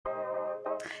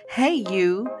Hey,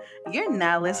 you're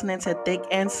now listening to Thick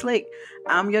and Slick.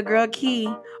 I'm your girl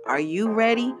Key. Are you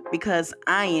ready? Because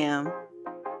I am.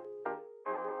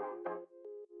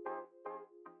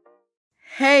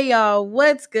 Hey, y'all,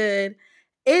 what's good?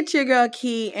 It's your girl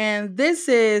Key, and this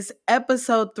is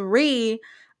episode 3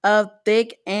 of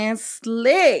Thick and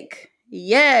Slick.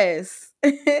 Yes.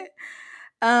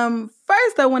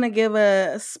 First, I want to give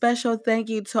a special thank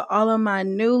you to all of my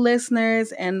new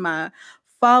listeners and my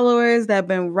followers that have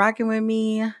been rocking with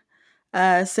me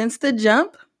since the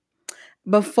jump.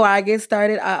 Before I get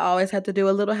started, I always have to do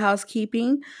a little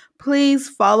housekeeping. Please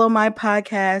follow my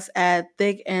podcast at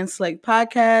Thick and Slick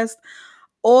Podcast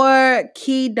or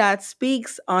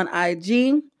Key.speaks on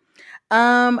IG.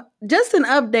 Just an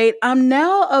update. I'm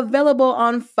now available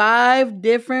on 5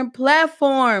 different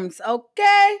platforms.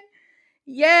 Okay.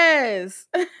 Yes.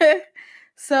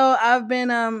 So I've been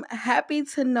happy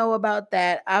to know about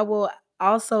that. I will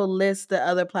also list the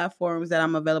other platforms that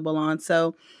I'm available on.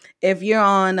 So if you're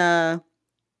on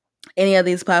any of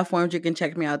these platforms, you can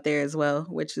check me out there as well,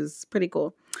 which is pretty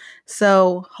cool.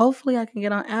 So hopefully I can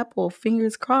get on Apple.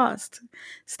 Fingers crossed.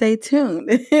 Stay tuned.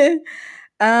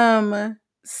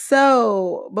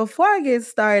 So before I get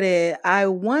started, I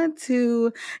want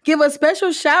to give a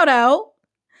special shout out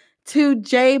to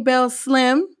J Bell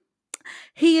Slim.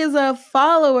 He is a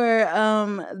follower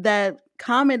that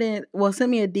commented, well, sent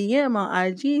me a DM on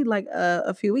IG like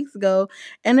a few weeks ago,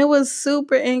 and it was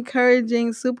super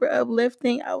encouraging, super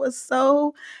uplifting. I was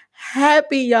so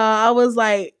happy, y'all. I was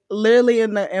like literally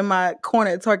in my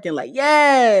corner twerking, like,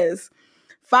 yes,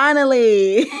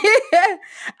 finally.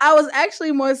 I was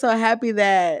actually more so happy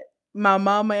that my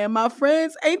mama and my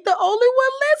friends ain't the only one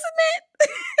listening.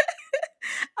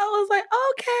 I was like,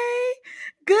 okay,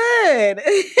 good.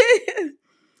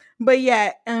 But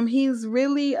yeah, he's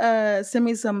really sent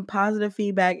me some positive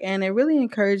feedback, and it really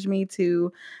encouraged me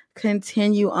to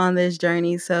continue on this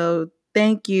journey. So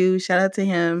thank you. Shout out to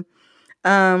him.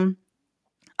 Um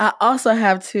I also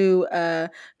have to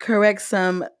correct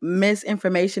some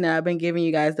misinformation that I've been giving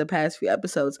you guys the past few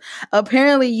episodes.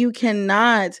 Apparently, you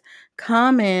cannot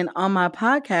comment on my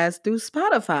podcast through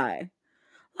Spotify.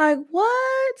 Like,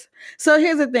 what? So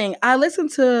here's the thing. I listen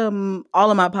to all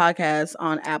of my podcasts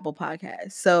on Apple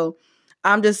Podcasts. So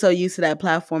I'm just so used to that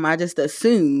platform. I just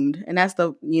assumed, and that's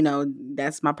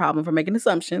my problem for making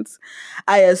assumptions.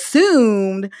 I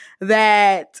assumed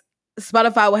that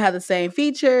Spotify will have the same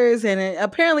features, and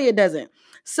apparently it doesn't.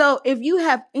 So if you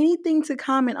have anything to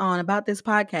comment on about this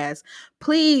podcast,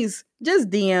 please just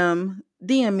DM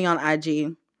me on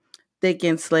IG, Thick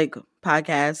and Slick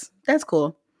Podcast. That's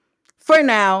cool for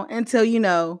now until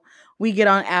we get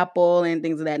on Apple and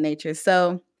things of that nature.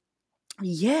 So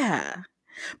yeah,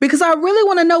 because I really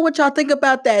want to know what y'all think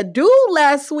about that dude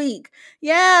last week.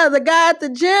 Yeah, the guy at the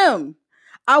gym.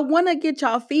 I want to get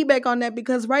y'all feedback on that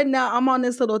because right now I'm on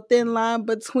this little thin line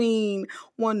between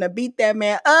wanting to beat that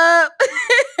man up.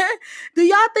 Do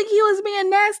y'all think he was being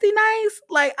nasty nice?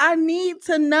 Like, I need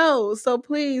to know. So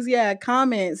please, yeah,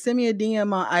 comment, send me a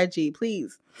DM on IG,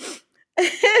 please.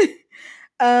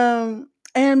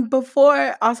 And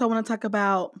before, also I want to talk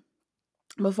about,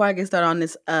 before I get started on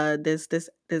this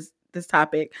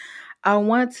topic, I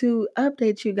want to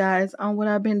update you guys on what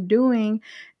I've been doing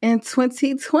in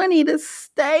 2020 to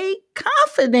stay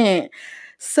confident.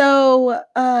 So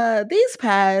these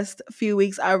past few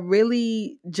weeks, I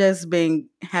really just been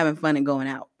having fun and going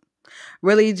out.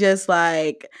 Really just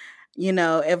like,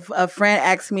 if a friend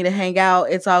asks me to hang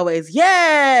out, it's always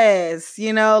yes,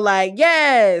 like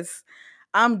yes,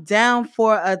 I'm down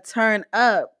for a turn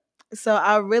up. So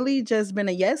I really just been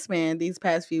a yes man these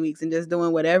past few weeks and just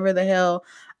doing whatever the hell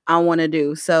I want to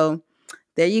do. So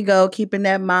there you go, keeping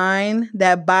that mind,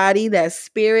 that body, that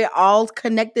spirit all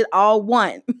connected, all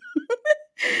one.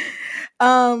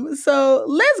 So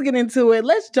let's get into it.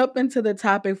 Let's jump into the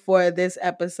topic for this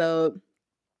episode.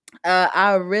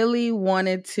 I really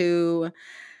wanted to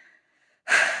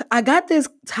I got this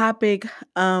topic.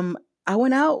 I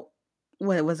went out,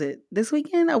 what was it? This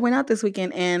weekend? I went out this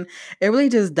weekend and it really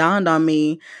just dawned on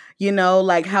me,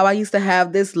 like how I used to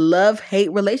have this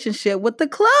love-hate relationship with the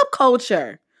club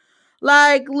culture.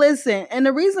 Like, listen, and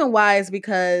the reason why is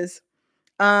because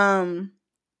um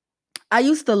I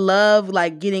used to love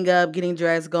like getting up, getting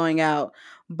dressed, going out.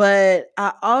 But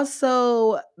I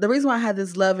also, the reason why I had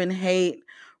this love and hate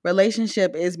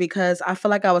relationship is because I feel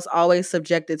like I was always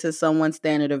subjected to someone's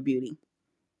standard of beauty.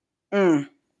 Mm,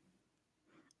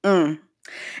 mm.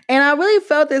 And I really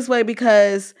felt this way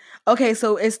because, okay,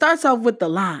 so it starts off with the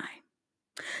line.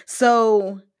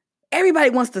 So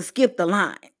everybody wants to skip the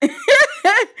line.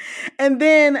 And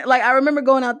then, like, I remember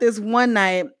going out this one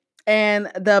night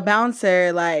And the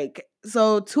bouncer, like,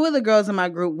 so two of the girls in my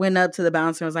group went up to the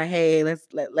bouncer and was like, hey,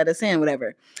 let us in,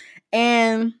 whatever.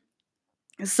 And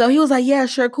so he was like, yeah,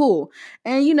 sure, cool.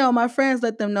 And my friends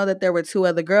let them know that there were two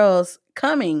other girls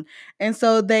coming. And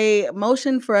so they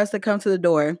motioned for us to come to the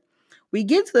door. We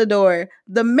get to the door.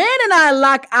 The man and I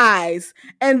lock eyes.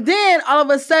 And then all of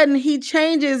a sudden he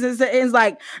changes and is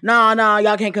like, no,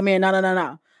 y'all can't come in.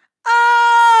 No.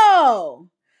 Oh,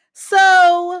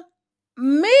 so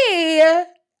me,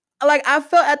 like, I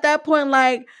felt at that point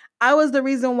like I was the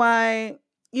reason why,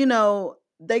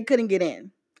 they couldn't get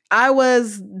in. I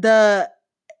was the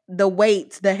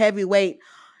weight, the heavy weight,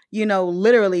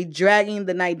 literally dragging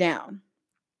the night down.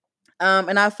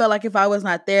 And I felt like if I was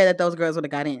not there, that those girls would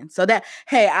have got in. So that,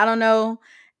 hey, I don't know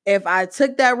if I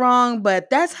took that wrong, but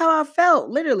that's how I felt,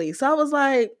 literally. So I was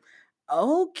like,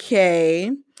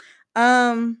 okay.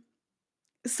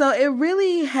 So it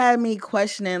really had me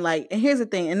questioning, like, and here's the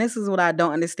thing, and this is what I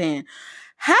don't understand.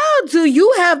 How do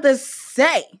you have the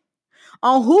say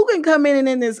on who can come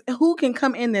who can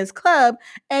come in this club,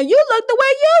 and you look the way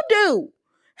you do?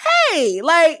 Hey,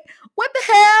 like, what the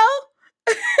hell?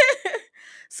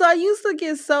 So I used to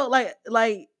get so like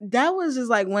that was just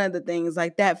like one of the things,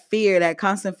 like that fear, that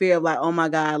constant fear of like, oh my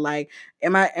God, like,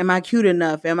 am I cute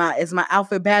enough? Is my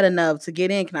outfit bad enough to get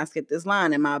in? Can I skip this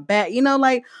line? Am I bad?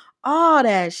 Like all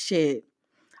that shit,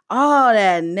 all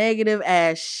that negative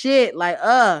ass shit, like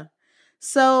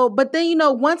So, but then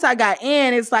once I got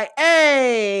in, it's like,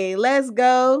 hey, let's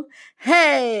go.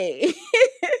 Hey,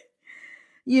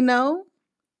 you know?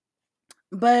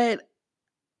 But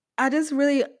I just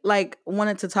really like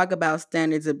wanted to talk about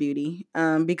standards of beauty,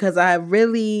 because I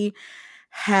really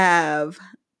have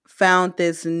found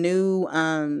this new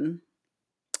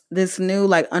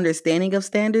like understanding of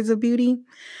standards of beauty,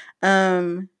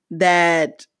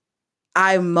 that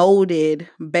I molded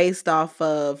based off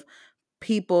of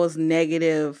people's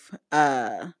negative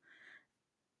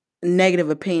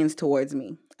opinions towards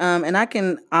me. And I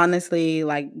can honestly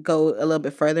like go a little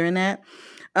bit further in that.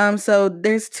 So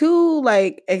there's two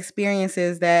like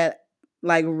experiences that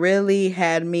like really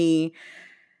had me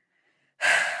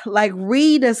like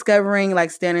rediscovering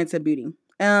like standards of beauty.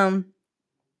 So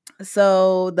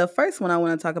the first one I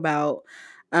want to talk about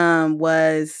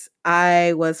was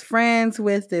I was friends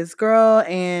with this girl,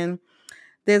 and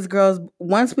this girl's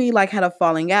once we like had a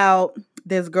falling out,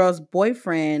 this girl's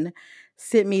boyfriend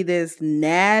sent me this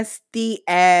nasty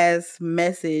ass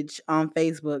message on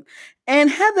Facebook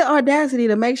and had the audacity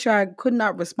to make sure I could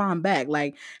not respond back.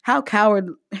 Like, how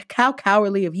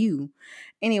cowardly of you.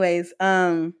 Anyways,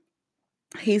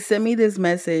 he sent me this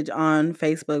message on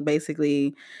Facebook,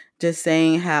 basically just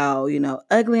saying how,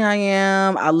 ugly I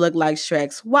am. I look like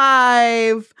Shrek's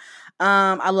wife.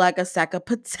 I look like a sack of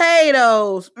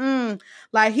potatoes.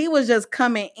 Like, he was just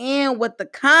coming in with the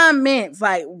comments,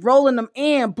 like rolling them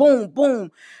in. Boom,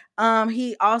 boom.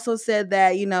 He also said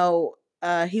that, he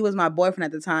was my boyfriend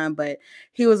at the time, but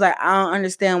he was like, I don't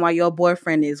understand why your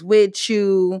boyfriend is with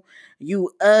you.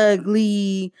 You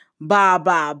ugly, blah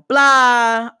blah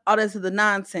blah, all this other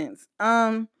nonsense.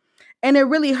 And it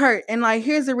really hurt. And like,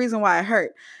 here's the reason why it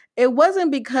hurt. It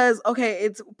wasn't because, okay,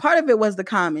 it's part of it was the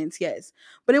comments, yes,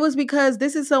 but it was because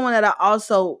this is someone that I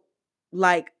also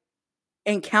like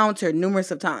encountered numerous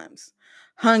of times,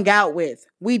 hung out with,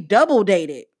 we double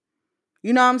dated.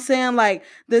 You know what I'm saying? Like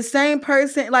the same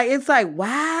person. Like, it's like,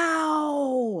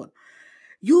 wow,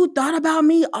 you thought about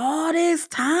me all this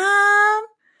time.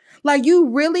 Like, you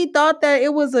really thought that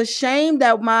it was a shame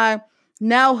that my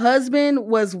now husband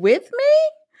was with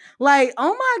me? Like,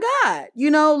 oh my God.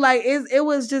 Like it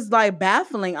was just like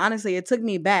baffling. Honestly, it took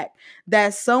me back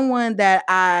that someone that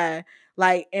I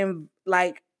like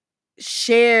like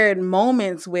shared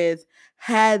moments with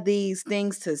had these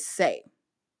things to say.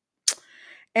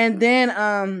 And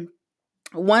then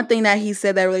one thing that he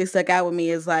said that really stuck out with me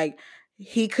is like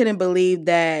he couldn't believe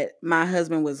that my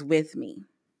husband was with me.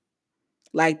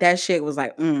 Like, that shit was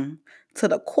like, to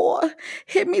the core.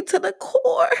 Hit me to the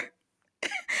core.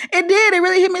 It did. It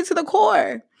really hit me to the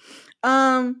core.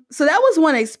 So that was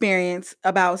one experience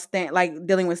about like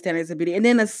dealing with standards of beauty. And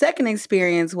then the second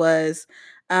experience was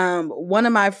one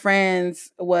of my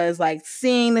friends was like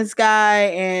seeing this guy,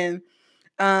 and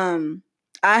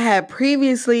I had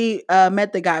previously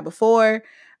met the guy before.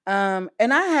 And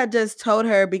I had just told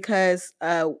her because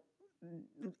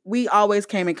we always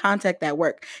came in contact at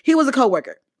work. He was a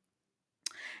coworker.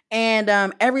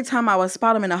 And every time I would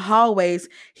spot him in the hallways,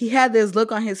 he had this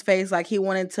look on his face like he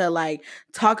wanted to like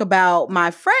talk about my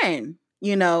friend.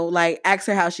 like ask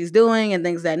her how she's doing and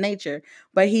things of that nature.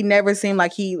 But he never seemed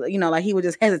like like he was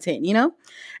just hesitant.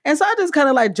 And so I just kind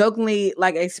of like jokingly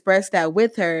like expressed that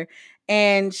with her.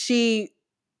 And she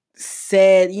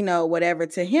said, whatever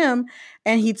to him.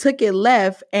 And he took it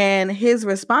left. And his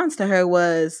response to her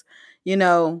was,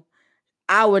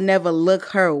 I would never look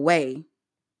her way.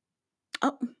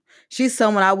 Oh, she's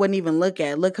someone I wouldn't even look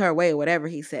her away, whatever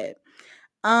he said.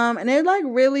 And it like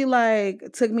really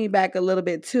like took me back a little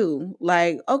bit too.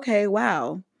 Like, okay,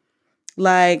 wow.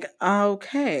 Like,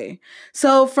 okay.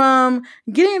 So from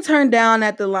getting turned down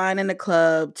at the line in the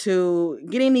club to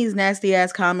getting these nasty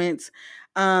ass comments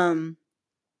from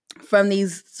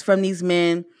these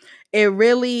men, it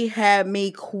really had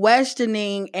me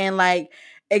questioning and like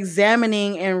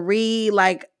examining and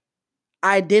like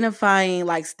identifying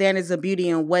like standards of beauty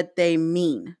and what they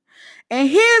mean. And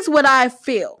here's what I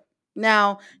feel.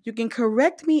 Now, you can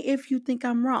correct me if you think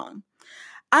I'm wrong.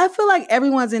 I feel like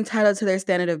everyone's entitled to their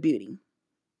standard of beauty.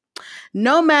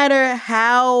 No matter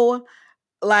how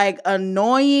like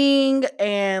annoying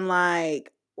and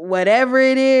like whatever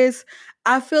it is,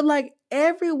 I feel like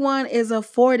everyone is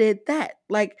afforded that.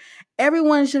 Like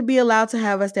everyone should be allowed to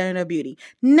have a standard of beauty.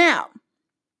 Now,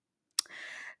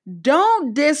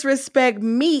 don't disrespect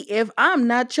me if I'm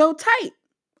not your type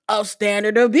of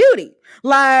standard of beauty.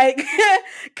 Like,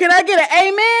 can I get an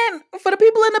amen for the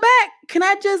people in the back? Can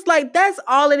I just like, that's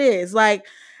all it is. Like,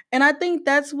 and I think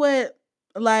that's what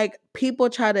like people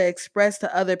try to express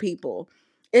to other people.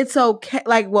 It's okay.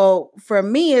 Like, well, for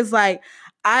me, it's like,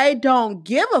 I don't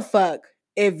give a fuck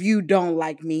if you don't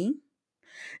like me.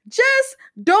 Just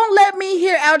don't let me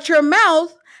hear out your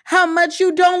mouth how much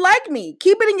you don't like me.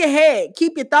 Keep it in your head.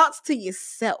 Keep your thoughts to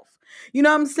yourself. You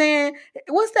know what I'm saying?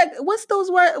 What's that? What's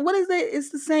those words? What is it? It's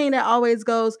the saying that always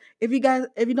goes, if you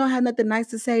don't have nothing nice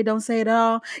to say, don't say it at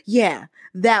all. Yeah,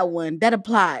 that one. That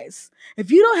applies.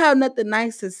 If you don't have nothing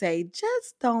nice to say,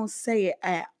 just don't say it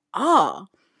at all.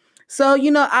 So,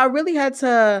 I really had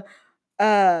to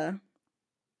and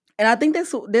I think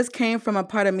this came from a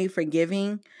part of me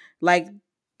forgiving like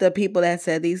the people that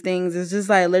said these things. It's just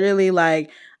like literally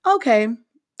like, okay,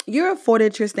 you're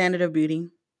afforded your standard of beauty.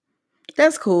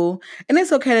 That's cool. And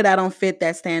it's okay that I don't fit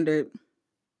that standard.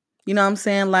 You know what I'm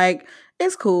saying? Like,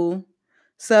 it's cool.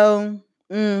 So,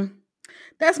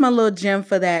 that's my little gem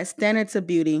for that. Standards of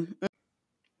beauty.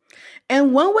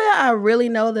 And one way I really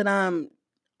know that I'm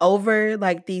over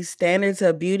like these standards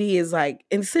of beauty is like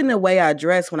it's in the way I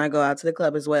dress when I go out to the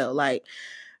club as well. Like,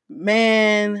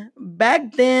 man,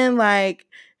 back then, like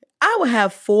I would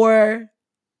have 4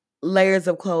 layers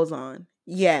of clothes on.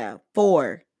 Yeah,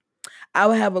 4. I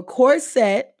would have a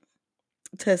corset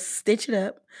to stitch it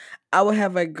up. I would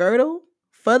have a girdle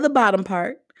for the bottom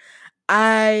part.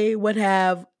 I would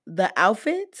have the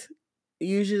outfit,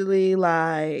 usually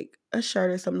like a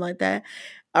shirt or something like that,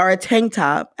 or a tank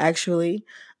top, actually.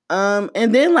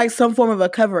 And then like some form of a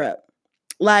cover up.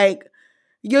 Like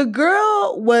your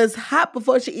girl was hot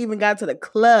before she even got to the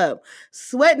club,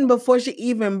 sweating before she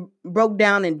even broke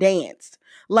down and danced.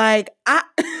 Like I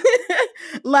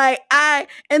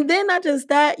and then not just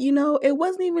that, it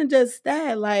wasn't even just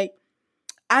that. Like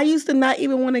I used to not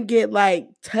even want to get like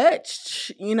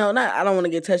touched, not I don't want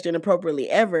to get touched inappropriately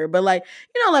ever, but like,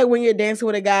 like when you're dancing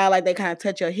with a guy, like they kind of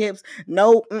touch your hips.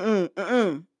 No,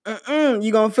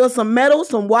 you gonna feel some metal,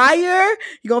 some wire.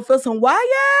 You gonna feel some wire,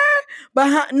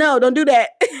 but no, don't do that.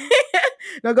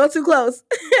 Don't go too close.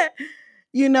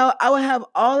 I would have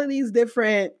all of these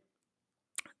different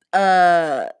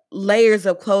layers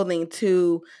of clothing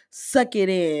to suck it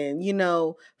in,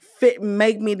 fit,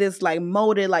 make me this like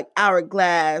molded like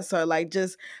hourglass, or like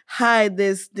just hide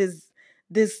this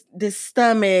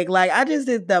stomach. Like I just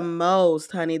did the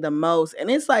most, honey, the most.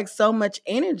 And it's like so much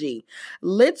energy,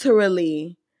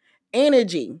 literally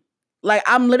energy. Like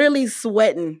I'm literally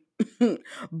sweating,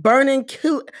 burning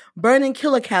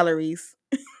kilocalories,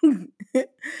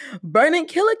 burning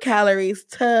kilocalories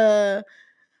to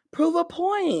prove a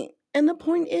point. And the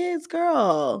point is,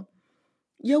 girl,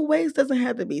 your waist doesn't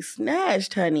have to be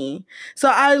snatched, honey. So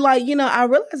I like, I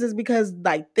realized this because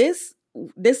like this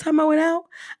time I went out,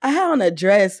 I had on a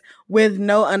dress with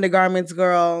no undergarments,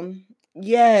 girl.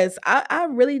 Yes, I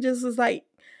really just was like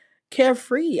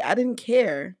carefree. I didn't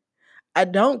care. I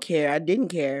don't care. I didn't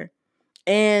care.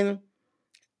 And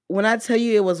when I tell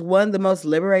you it was one of the most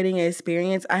liberating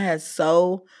experience, I had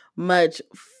so much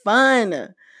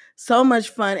fun. So much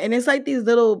fun. And it's like these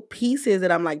little pieces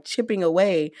that I'm like chipping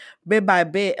away bit by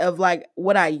bit of like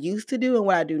what I used to do and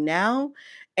what I do now.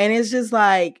 And it's just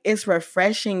like, it's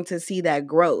refreshing to see that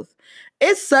growth.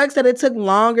 It sucks that it took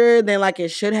longer than like it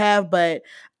should have, but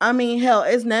I mean, hell,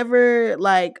 it's never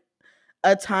like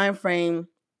a time frame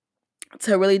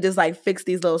to really just like fix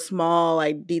these little small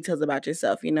like details about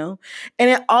yourself, you know? And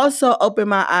it also opened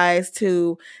my eyes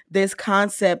to this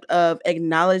concept of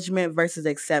acknowledgement versus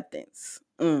acceptance.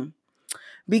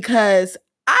 Because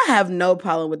I have no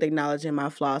problem with acknowledging my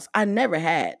flaws. I never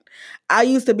had. I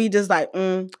used to be just like,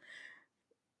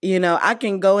 you know, I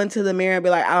can go into the mirror and be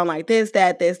like, I don't like this,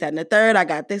 that, and the third. I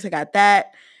got this, I got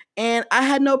that. And I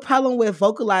had no problem with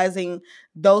vocalizing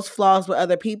those flaws with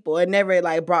other people. It never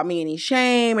like brought me any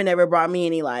shame. It never brought me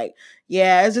any like,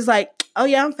 yeah, it's just like, oh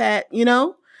yeah, I'm fat, you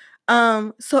know?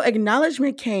 So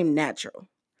acknowledgement came natural.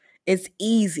 It's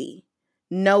easy,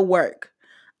 no work.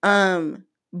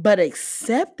 But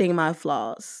accepting my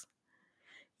flaws,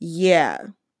 yeah,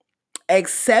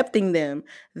 accepting them,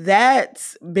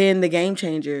 that's been the game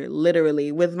changer,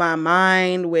 literally, with my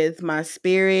mind, with my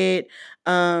spirit.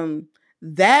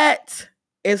 That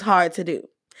is hard to do.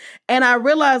 And I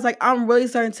realized like I'm really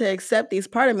starting to accept these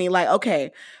part of me. Like,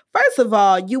 okay, first of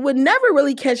all, you would never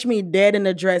really catch me dead in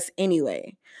a dress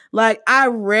anyway. Like, I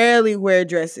rarely wear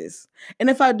dresses. And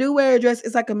if I do wear a dress,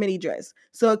 it's like a mini dress.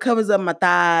 So it covers up my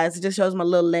thighs. It just shows my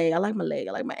little leg. I like my leg.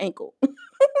 I like my ankle.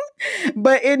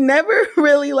 But it never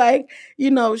really like, you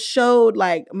know, showed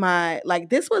like my like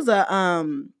this was a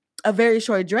very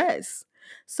short dress.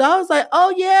 So I was like,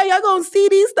 oh yeah, y'all gonna see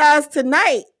these thighs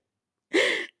tonight.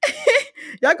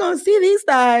 Y'all gonna see these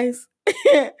thighs.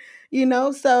 You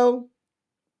know, so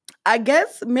I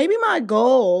guess maybe my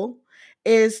goal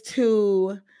is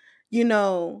to, you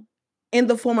know, in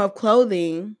the form of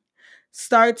clothing,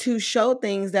 start to show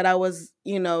things that I was,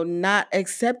 you know, not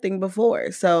accepting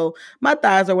before. So my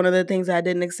thighs are one of the things I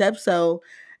didn't accept. So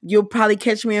you'll probably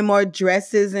catch me in more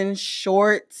dresses and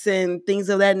shorts and things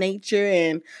of that nature.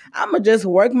 And I'm going to just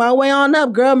work my way on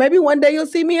up, girl. Maybe one day you'll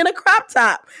see me in a crop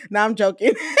top. No, I'm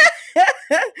joking.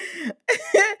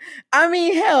 I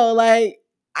mean, hell, like,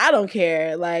 I don't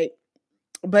care. Like,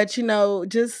 but you know,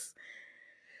 just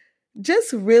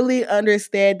really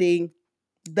understanding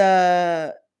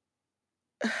the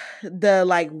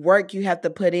like work you have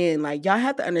to put in. Like, y'all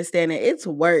have to understand that it's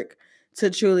work to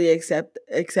truly accept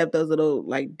those little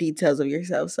like details of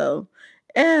yourself. So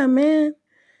yeah, man.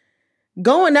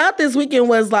 Going out this weekend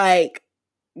was like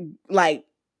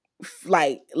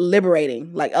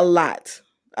liberating, like a lot.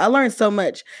 I learned so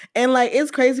much. And like it's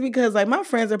crazy because like my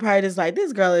friends are probably just like,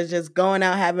 this girl is just going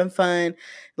out having fun.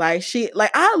 Like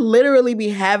I literally be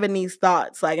having these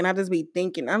thoughts, like, and I just be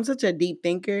thinking. I'm such a deep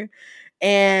thinker.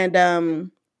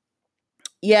 And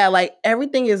yeah, like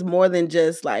everything is more than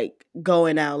just like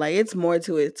going out. Like it's more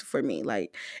to it for me.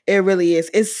 Like it really is.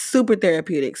 It's super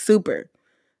therapeutic, super.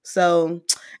 So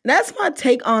that's my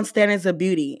take on standards of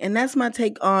beauty. And that's my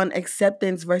take on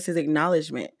acceptance versus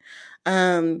acknowledgement.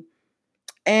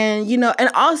 And you know, and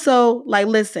also like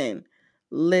listen.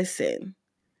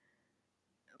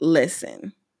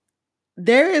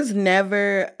 There is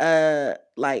never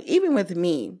like even with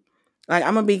me, like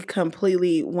I'm gonna be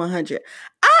completely 100.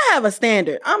 I have a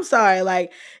standard. I'm sorry,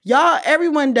 like y'all,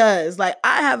 everyone does. Like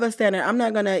I have a standard. I'm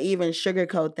not gonna even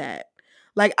sugarcoat that.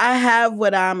 Like I have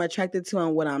what I'm attracted to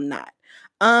and what I'm not.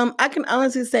 I can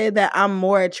honestly say that I'm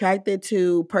more attracted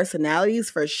to personalities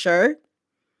for sure.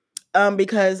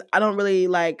 Because I don't really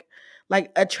like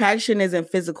attraction isn't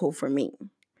physical for me.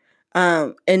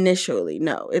 Initially,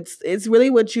 no. It's really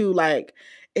what you like.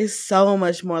 It's so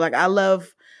much more. Like I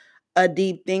love a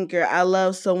deep thinker. I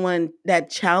love someone that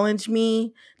challenges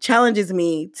me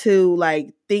to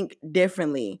like think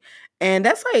differently. And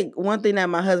that's like one thing that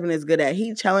my husband is good at.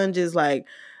 He challenges like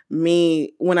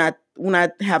me when I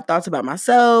have thoughts about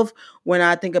myself, when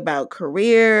I think about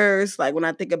careers, like when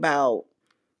I think about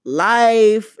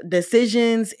life,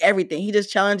 decisions, everything. He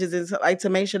just challenges it like to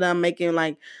make sure that I'm making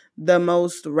like the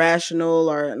most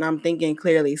rational and I'm thinking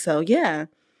clearly. So yeah,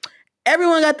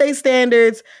 everyone got their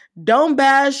standards. Don't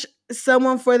bash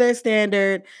someone for their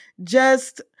standard.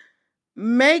 Just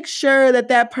make sure that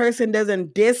that person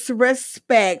doesn't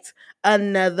disrespect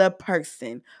another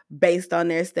person based on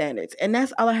their standards. And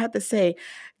that's all I have to say.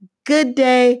 Good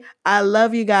day. I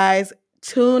love you guys.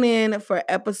 Tune in for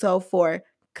episode 4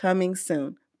 coming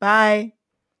soon. Bye.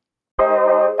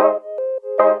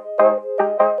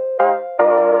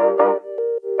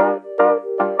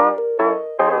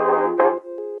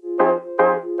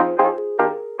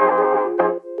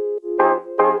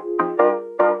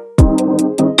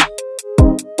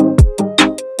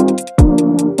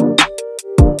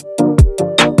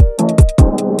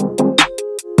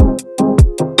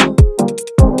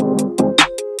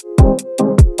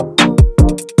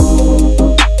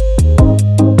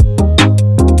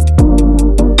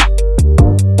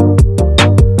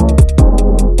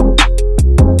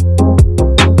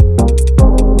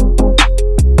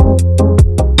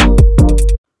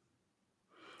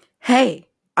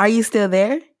 Are you still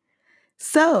there?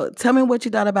 So tell me what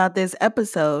you thought about this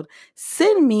episode.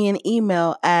 Send me an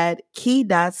email at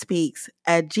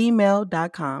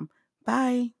key.speaks@gmail.com.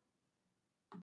 Bye.